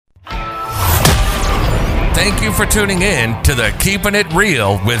Thank you for tuning in to the Keeping It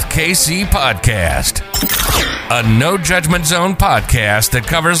Real with KC podcast, a no judgment zone podcast that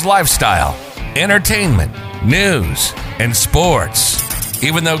covers lifestyle, entertainment, news, and sports.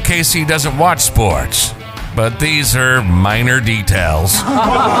 Even though KC doesn't watch sports, but these are minor details.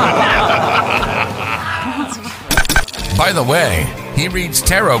 By the way, he reads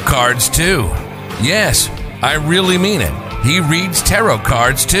tarot cards too. Yes, I really mean it. He reads tarot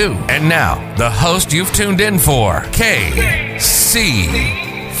cards too. And now, the host you've tuned in for, KC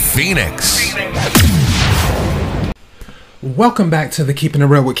Phoenix. Welcome back to the Keeping It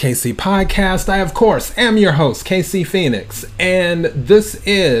Real with KC podcast. I, of course, am your host, KC Phoenix, and this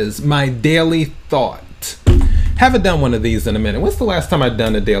is my daily thought. Haven't done one of these in a minute. When's the last time I've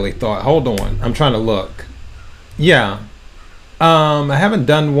done a daily thought? Hold on. I'm trying to look. Yeah. I haven't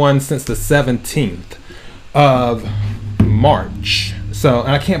done one since the 17th of March. So,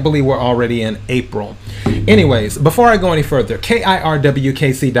 and I can't believe we're already in April. Anyways, before I go any further,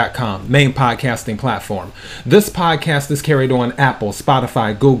 KIRWKC.com, main podcasting platform. This podcast is carried on Apple,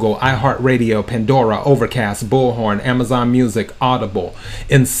 Spotify, Google, iHeartRadio, Pandora, Overcast, Bullhorn, Amazon Music, Audible,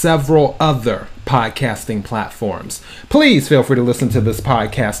 and several other podcasting platforms. Please feel free to listen to this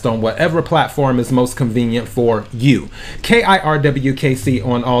podcast on whatever platform is most convenient for you. KIRWKC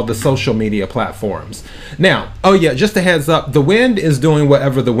on all the social media platforms. Now, oh yeah, just a heads up, the wind is doing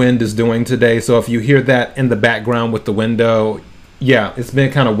whatever the wind is doing today, so if you hear that in the background with the window, yeah, it's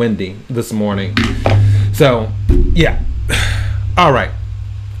been kind of windy this morning. So, yeah. All right.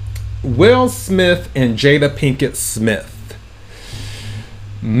 Will Smith and Jada Pinkett Smith.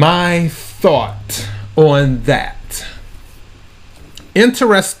 My thought on that.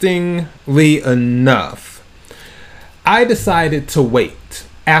 Interestingly enough, I decided to wait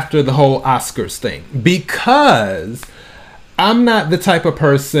after the whole Oscars thing because I'm not the type of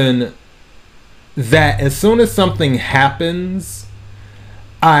person that as soon as something happens,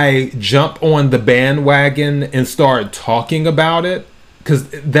 I jump on the bandwagon and start talking about it, because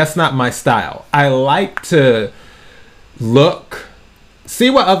that's not my style. I like to look, see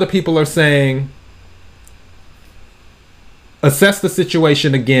what other people are saying, assess the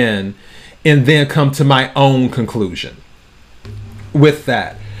situation again, and then come to my own conclusion. With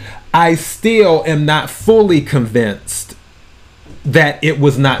that, I still am not fully convinced that it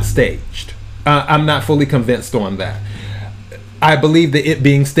was not staged. I'm not fully convinced on that. I believe that it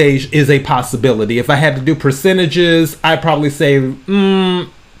being staged is a possibility. If I had to do percentages, I'd probably say 20%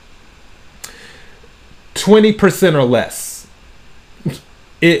 or less.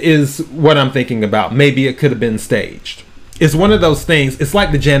 It is what I'm thinking about. Maybe it could have been staged. It's one of those things. It's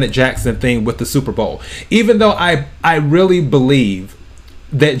like the Janet Jackson thing with the Super Bowl. Even though I really believe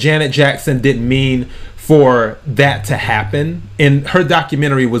that Janet Jackson didn't mean for that to happen, and her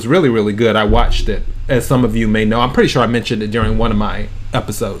documentary was really, really good. I watched it, as some of you may know. I'm pretty sure I mentioned it during one of my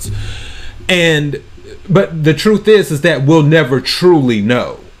episodes. But the truth is that we'll never truly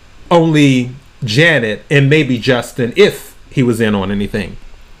know. Only Janet and maybe Justin, if he was in on anything,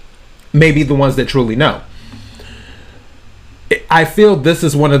 maybe the ones that truly know. I feel this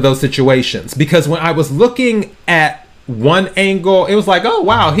is one of those situations, because when I was looking at one angle, it was like, oh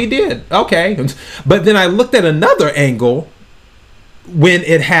wow, he did, okay. But then I looked at another angle when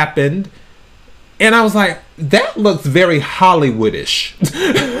it happened, and I was like, that looks very Hollywoodish.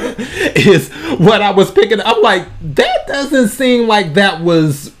 Is what I was picking up. I'm like, that doesn't seem like that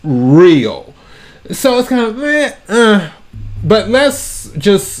was real. So it's kind of but let's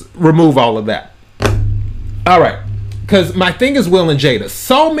just remove all of that. All right, because my thing is Will and Jada.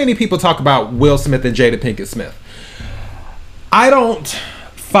 So many people talk about Will Smith and Jada Pinkett Smith. I don't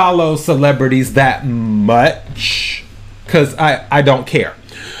follow celebrities that much because I don't care.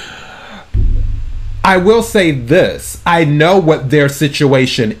 I will say this. I know what their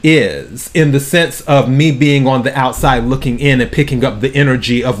situation is, in the sense of me being on the outside looking in and picking up the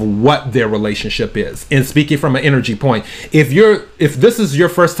energy of what their relationship is. And speaking from an energy point, if this is your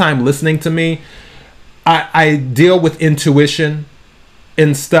first time listening to me, I deal with intuition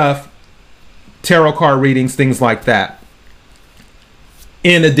and stuff, tarot card readings, things like that,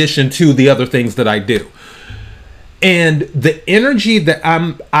 in addition to the other things that I do. And the energy that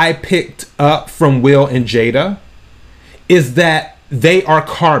I picked up from Will and Jada is that they are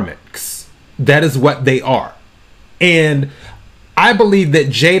karmics. That is what they are. And I believe that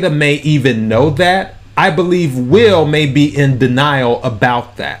Jada may even know that. I believe Will may be in denial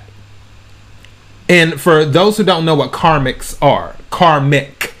about that. And for those who don't know what karmics are,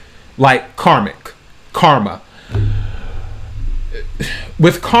 karmic, like karmic, karma.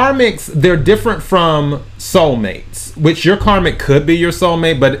 With karmics, they're different from soulmates, which your karmic could be your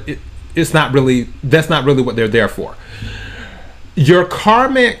soulmate, but that's not really what they're there for. Your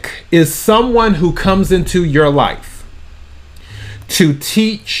karmic is someone who comes into your life to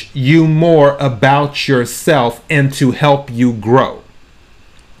teach you more about yourself and to help you grow.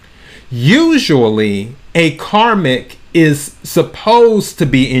 Usually, a karmic is supposed to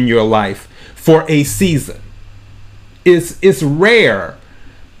be in your life for a season. It's rare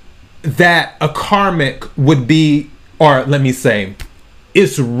that a karmic would be, or let me say,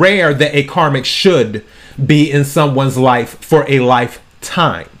 it's rare that a karmic should be in someone's life for a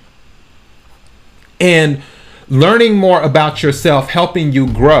lifetime. And learning more about yourself, helping you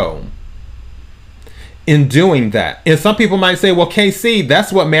grow in doing that. And some people might say, well, KC,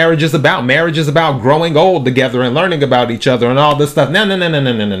 that's what marriage is about. Marriage is about growing old together and learning about each other and all this stuff. No.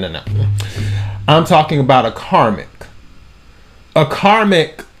 I'm talking about a karmic. A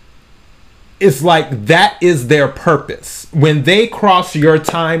karmic is like, that is their purpose. When they cross your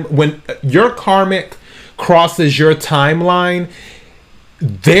time, when your karmic crosses your timeline,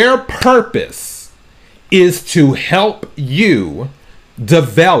 their purpose is to help you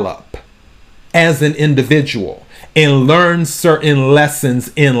develop as an individual and learn certain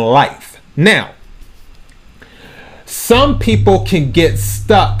lessons in life. Now, some people can get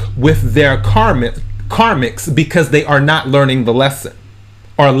stuck with their karmics because they are not learning the lesson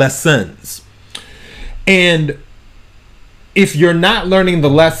or lessons. And if you're not learning the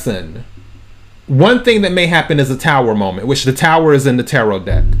lesson, one thing that may happen is a tower moment, which the tower is in the tarot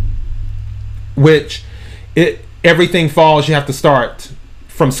deck, which everything falls, you have to start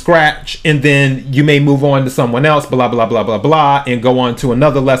from scratch, and then you may move on to someone else, blah, blah, blah, blah, blah, and go on to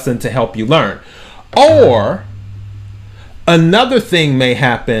another lesson to help you learn. Or another thing may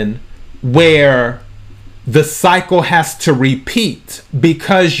happen where the cycle has to repeat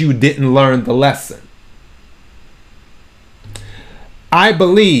because you didn't learn the lesson. I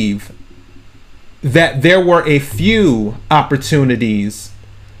believe that there were a few opportunities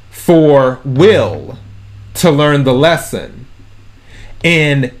for Will to learn the lesson,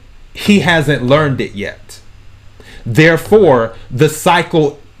 and he hasn't learned it yet. Therefore, the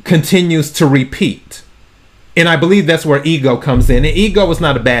cycle continues to repeat. And I believe that's where ego comes in. And ego is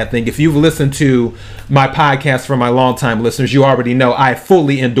not a bad thing. If you've listened to my podcast for my longtime listeners, you already know I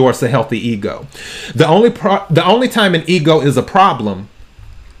fully endorse a healthy ego. The only time an ego is a problem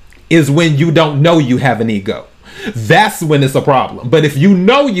is when you don't know you have an ego. That's when it's a problem. But if you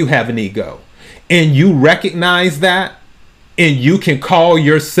know you have an ego and you recognize that and you can call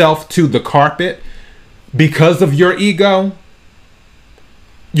yourself to the carpet because of your ego,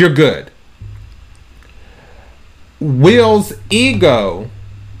 you're good. Will's ego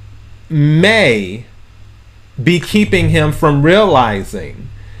may be keeping him from realizing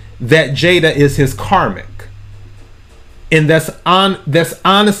that Jada is his karmic. And that's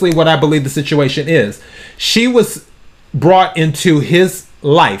honestly what I believe the situation is. She was brought into his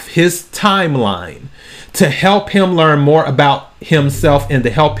life, his timeline, to help him learn more about himself and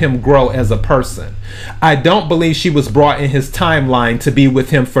to help him grow as a person. I don't believe she was brought in his timeline to be with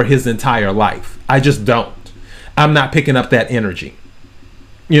him for his entire life. I just don't. I'm not picking up that energy.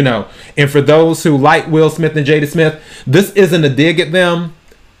 You know, and for those who like Will Smith and Jada Smith, this isn't a dig at them.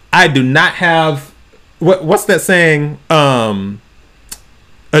 I do not have, what's that saying?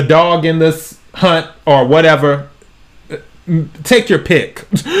 A dog in this hunt or whatever. Take your pick.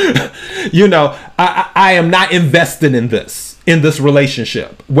 You know, I am not invested in this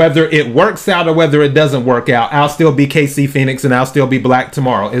relationship. Whether it works out or whether it doesn't work out, I'll still be KC Phoenix and I'll still be black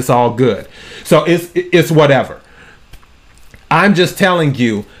tomorrow. It's all good. So it's whatever. I'm just telling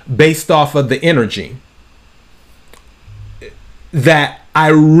you, based off of the energy, that I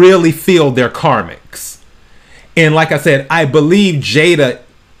really feel they're karmics. And like I said, I believe Jada,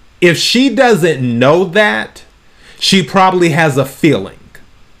 if she doesn't know that, she probably has a feeling.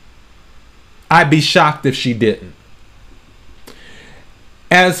 I'd be shocked if she didn't.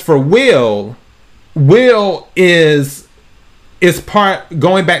 As for Will is part,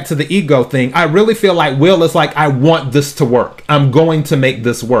 going back to the ego thing, I really feel like Will is like, I want this to work. I'm going to make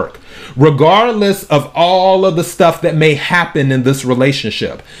this work. Regardless of all of the stuff that may happen in this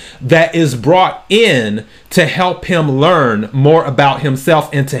relationship that is brought in to help him learn more about himself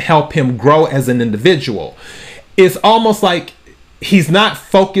and to help him grow as an individual. It's almost like he's not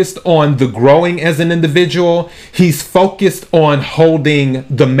focused on the growing as an individual. He's focused on holding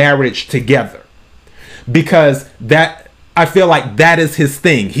the marriage together, because I feel like that is his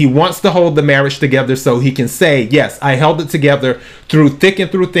thing. He wants to hold the marriage together so he can say, yes, I held it together through thick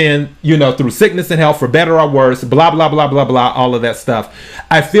and through thin, you know, through sickness and health, for better or worse, blah, blah, blah, blah, blah, all of that stuff.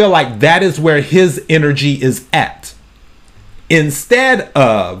 I feel like that is where his energy is at. Instead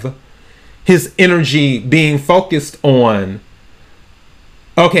of his energy being focused on,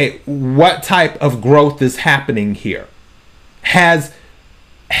 okay, what type of growth is happening here? Have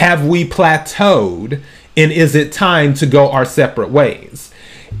we plateaued, and is it time to go our separate ways?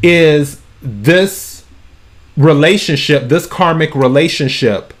 Is this relationship, this karmic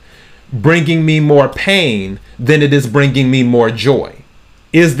relationship, bringing me more pain than it is bringing me more joy?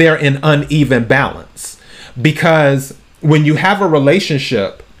 Is there an uneven balance? Because when you have a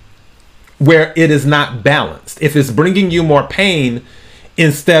relationship where it is not balanced, if it's bringing you more pain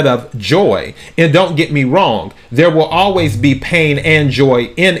instead of joy, and don't get me wrong, there will always be pain and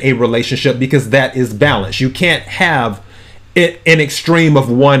joy in a relationship because that is balance. You can't have it an extreme of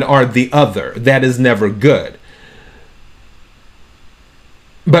one or the other. That is never good.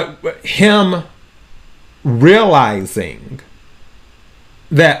 But him realizing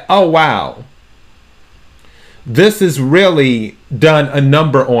that, oh wow, this has really done a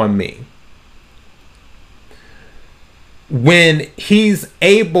number on me. When he's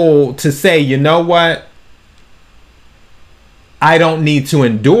able to say, you know what, I don't need to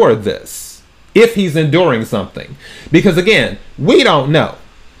endure this, if he's enduring something. Because again, we don't know.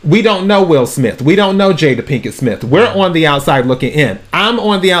 We don't know Will Smith. We don't know Jada Pinkett Smith. We're on the outside looking in. I'm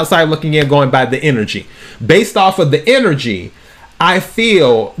on the outside looking in, going by the energy. Based off of the energy, I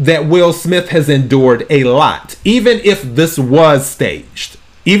feel that Will Smith has endured a lot. Even if this was staged.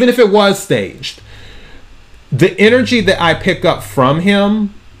 Even if it was staged. The energy that I pick up from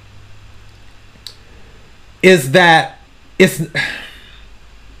him is that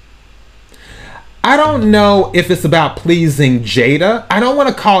I don't know if it's about pleasing Jada. I don't want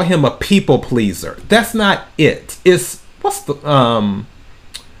to call him a people pleaser. That's not it. It's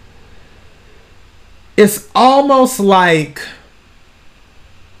almost like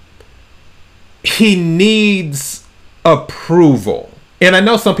he needs approval. And I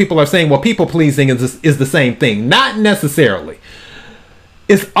know some people are saying, well, people pleasing is the same thing. Not necessarily.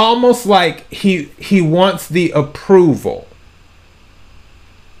 It's almost like he wants the approval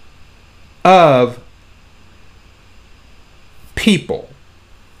of people.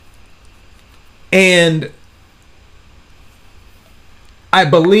 And I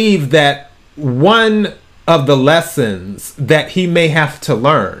believe that one of the lessons that he may have to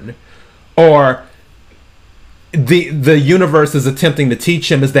learn, or the universe is attempting to teach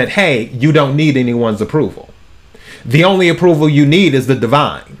him, is that, hey, you don't need anyone's approval. The only approval you need is the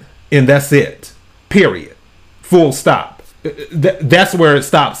divine, and that's it. Period. Full stop. That's where it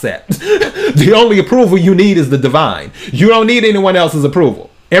stops at. The only approval you need is the divine. You don't need anyone else's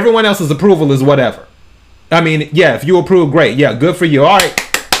approval. Everyone else's approval is whatever. I mean, yeah, if you approve, great. Yeah, good for you. All right.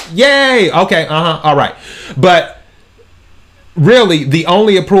 Yay. Okay. All right. But really, the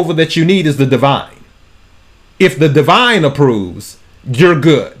only approval that you need is the divine. If the divine approves, you're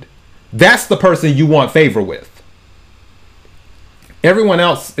good. That's the person you want favor with. Everyone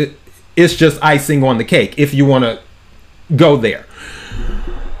else, it's just icing on the cake, if you want to go there.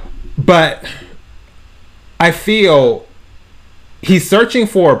 But I feel he's searching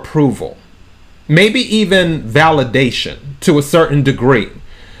for approval. Maybe even validation to a certain degree.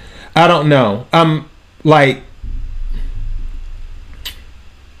 I don't know. Like,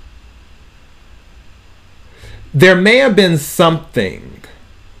 there may have been something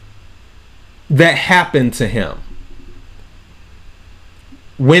that happened to him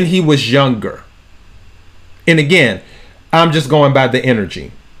when he was younger. And again, I'm just going by the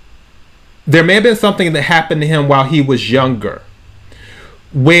energy. There may have been something that happened to him while he was younger,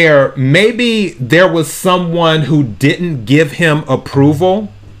 where maybe there was someone who didn't give him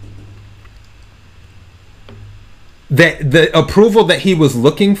approval, that the approval that he was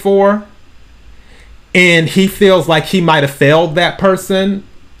looking for, and he feels like he might have failed that person.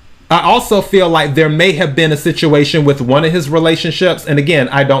 I also feel like there may have been a situation with one of his relationships, and again,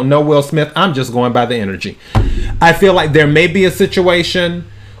 I don't know Will Smith, I'm just going by the energy. I feel like there may be a situation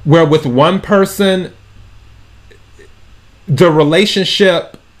where with one person, the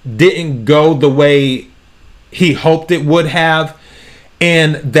relationship didn't go the way he hoped it would have,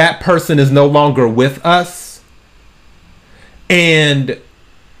 and that person is no longer with us, and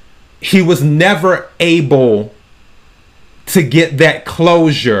he was never able to get that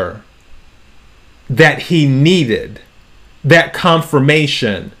closure that he needed, that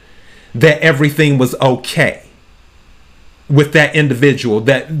confirmation that everything was okay with that individual,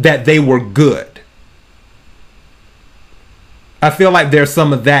 that they were good. I feel like there's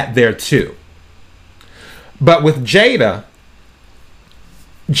some of that there too. But with Jada,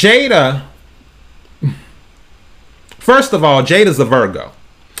 first of all, Jada's a Virgo.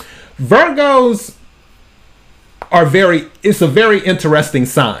 Virgos are it's a very interesting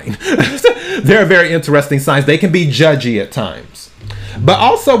sign. They're very interesting signs. They can be judgy at times. But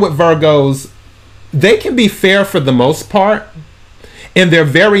also with Virgos, they can be fair for the most part. And they're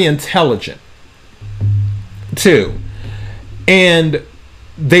very intelligent, too. And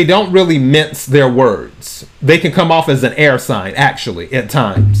they don't really mince their words. They can come off as an air sign, actually, at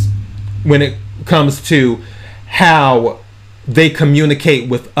times, when it comes to how they communicate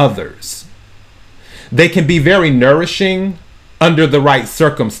with others. They can be very nourishing under the right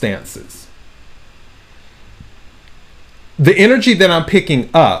circumstances. The energy that I'm picking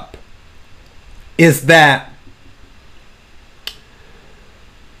up is that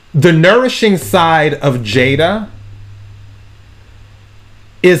the nourishing side of Jada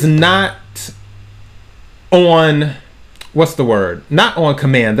is not on, what's the word? Not on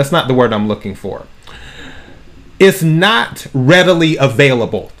command. That's not the word I'm looking for. It's not readily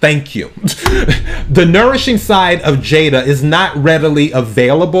available. Thank you. The nourishing side of Jada is not readily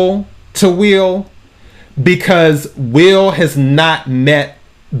available to Will because Will has not met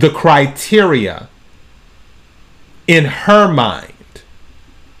the criteria in her mind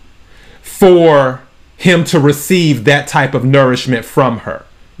for him to receive that type of nourishment from her,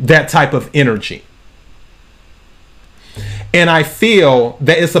 that type of energy. And I feel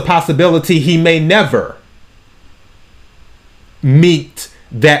that it's a possibility he may never meet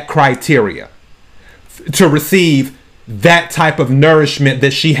that criteria to receive that type of nourishment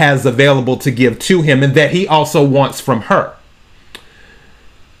that she has available to give to him and that he also wants from her.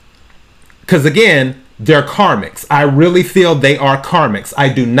 Because again, they're karmics. I really feel they are karmics. I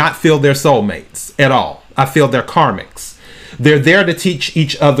do not feel they're soulmates at all. I feel they're karmics. They're there to teach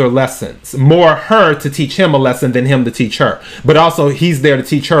each other lessons. More her to teach him a lesson than him to teach her. But also he's there to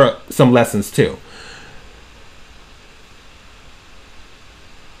teach her some lessons too.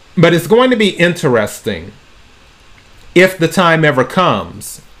 But it's going to be interesting if the time ever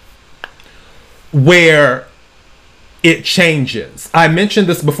comes where it changes. I mentioned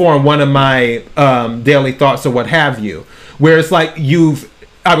this before in one of my daily thoughts or what have you, where it's like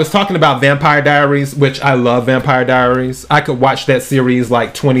I was talking about Vampire Diaries, which I love Vampire Diaries. I could watch that series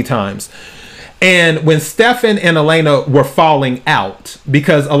like 20 times. And when Stefan and Elena were falling out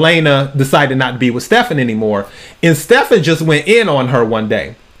because Elena decided not to be with Stefan anymore, and Stefan just went in on her one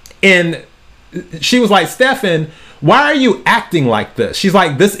day. And she was like, Stefan, why are you acting like this? She's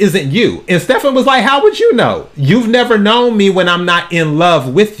like, this isn't you. And Stefan was like, how would you know? You've never known me when I'm not in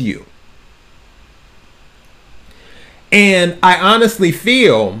love with you. And I honestly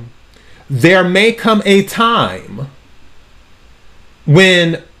feel there may come a time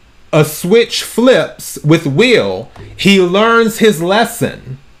when a switch flips with Will. He learns his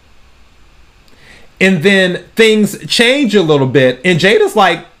lesson. And then things change a little bit. And Jada's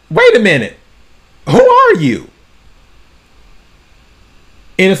like, wait a minute. Who are you?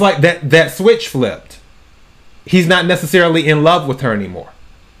 And it's like that switch flipped. He's not necessarily in love with her anymore.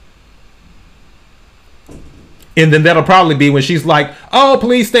 And then that'll probably be when she's like, oh,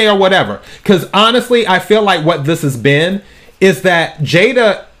 please stay or whatever. Because honestly, I feel like what this has been is that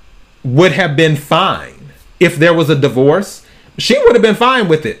Jada would have been fine if there was a divorce. She would have been fine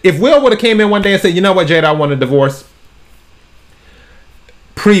with it. If Will would have came in one day and said, you know what, Jada, I want a divorce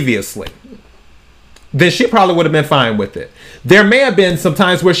previously, then she probably would have been fine with it. There may have been some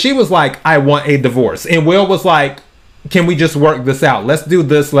times where she was like, I want a divorce. And Will was like, can we just work this out? Let's do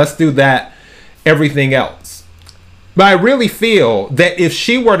this. Let's do that. Everything else. But I really feel that if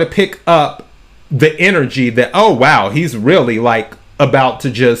she were to pick up the energy that, oh, wow, he's really like about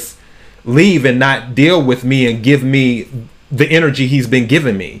to just leave and not deal with me and give me the energy he's been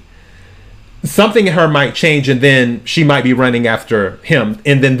giving me, something in her might change, and then she might be running after him.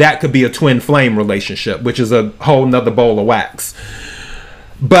 And then that could be a twin flame relationship, which is a whole nother bowl of wax.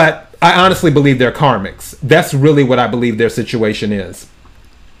 But I honestly believe they're karmics. That's really what I believe their situation is.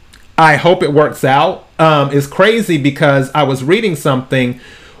 I hope it works out. It's crazy because I was reading something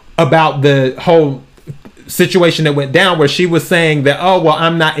about the whole situation that went down where she was saying that, oh, well,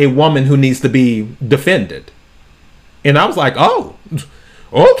 I'm not a woman who needs to be defended. And I was like, oh,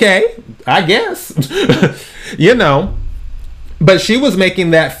 okay, I guess, you know, but she was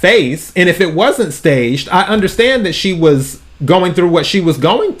making that face. And if it wasn't staged, I understand that she was going through what she was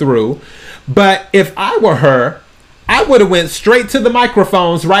going through. But if I were her, I would have went straight to the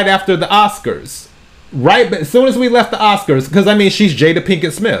microphones right after the Oscars, right? As soon as we left the Oscars, because I mean, she's Jada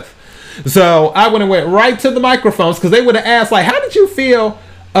Pinkett Smith. So I would have went right to the microphones because they would have asked, like, how did you feel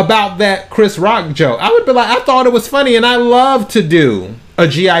about that Chris Rock joke? I would be like, I thought it was funny, and I love to do a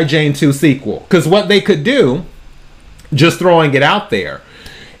G.I. Jane 2 sequel. Because what they could do, just throwing it out there,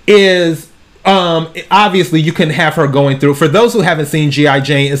 is Obviously you can have her going through, for those who haven't seen G.I.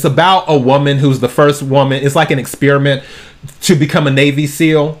 Jane, it's about a woman who's the first woman. It's like an experiment to become a Navy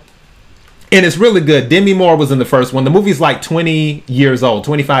SEAL. And it's really good. Demi Moore was in the first one. The movie's like 20 years old,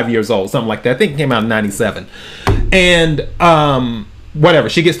 25 years old, something like that. I think it came out in 97. And whatever,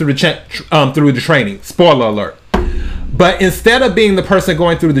 she gets through the training. Spoiler alert. But instead of being the person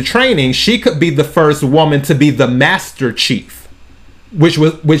going through the training, she could be the first woman to be the Master Chief. What's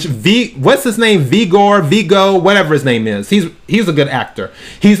his name? Vigo, whatever his name is. He's a good actor.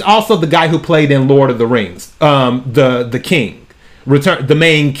 He's also the guy who played in Lord of the Rings, the king. The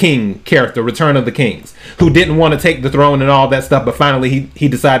main king character, Return of the Kings, who didn't want to take the throne and all that stuff, but finally he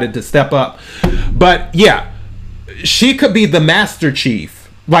decided to step up. But yeah, she could be the Master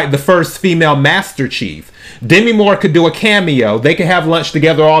Chief, like the first female Master Chief. Demi Moore could do a cameo. They could have lunch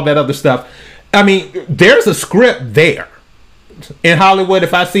together, all that other stuff. I mean, there's a script there. In Hollywood,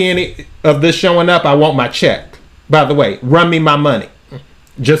 if I see any of this showing up, I want my check. By the way, run me my money.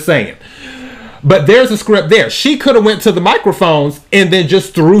 Just saying. But there's a script there. She could have went to the microphones and then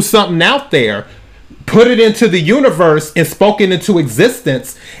just threw something out there, put it into the universe and spoken into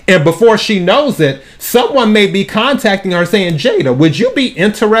existence. And before she knows it, someone may be contacting her saying, Jada, would you be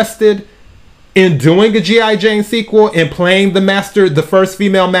interested in doing a G.I. Jane sequel and playing the first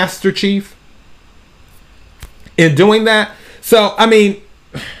female Master Chief? In doing that? So, I mean,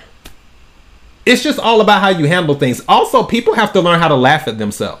 it's just all about how you handle things. Also, people have to learn how to laugh at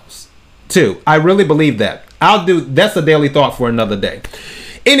themselves too. I really believe that. That's a daily thought for another day.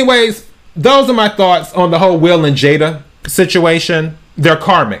 Anyways, those are my thoughts on the whole Will and Jada situation. They're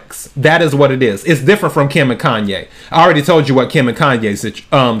karmics. That is what it is. It's different from Kim and Kanye. I already told you what Kim and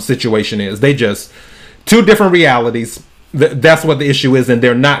Kanye's situation is. They just two different realities. That's what the issue is, and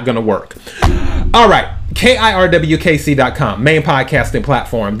they're not going to work. All right. KIRWKC.com, main podcasting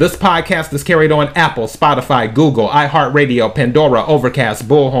platform. This podcast is carried on Apple, Spotify, Google, iHeartRadio, Pandora, Overcast,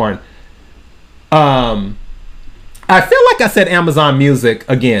 Bullhorn. I feel like I said Amazon Music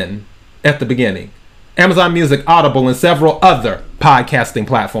again at the beginning. Amazon Music, Audible, and several other podcasting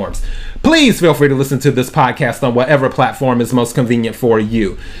platforms. Please feel free to listen to this podcast on whatever platform is most convenient for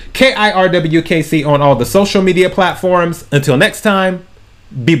you. KIRWKC on all the social media platforms. Until next time,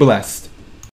 be blessed.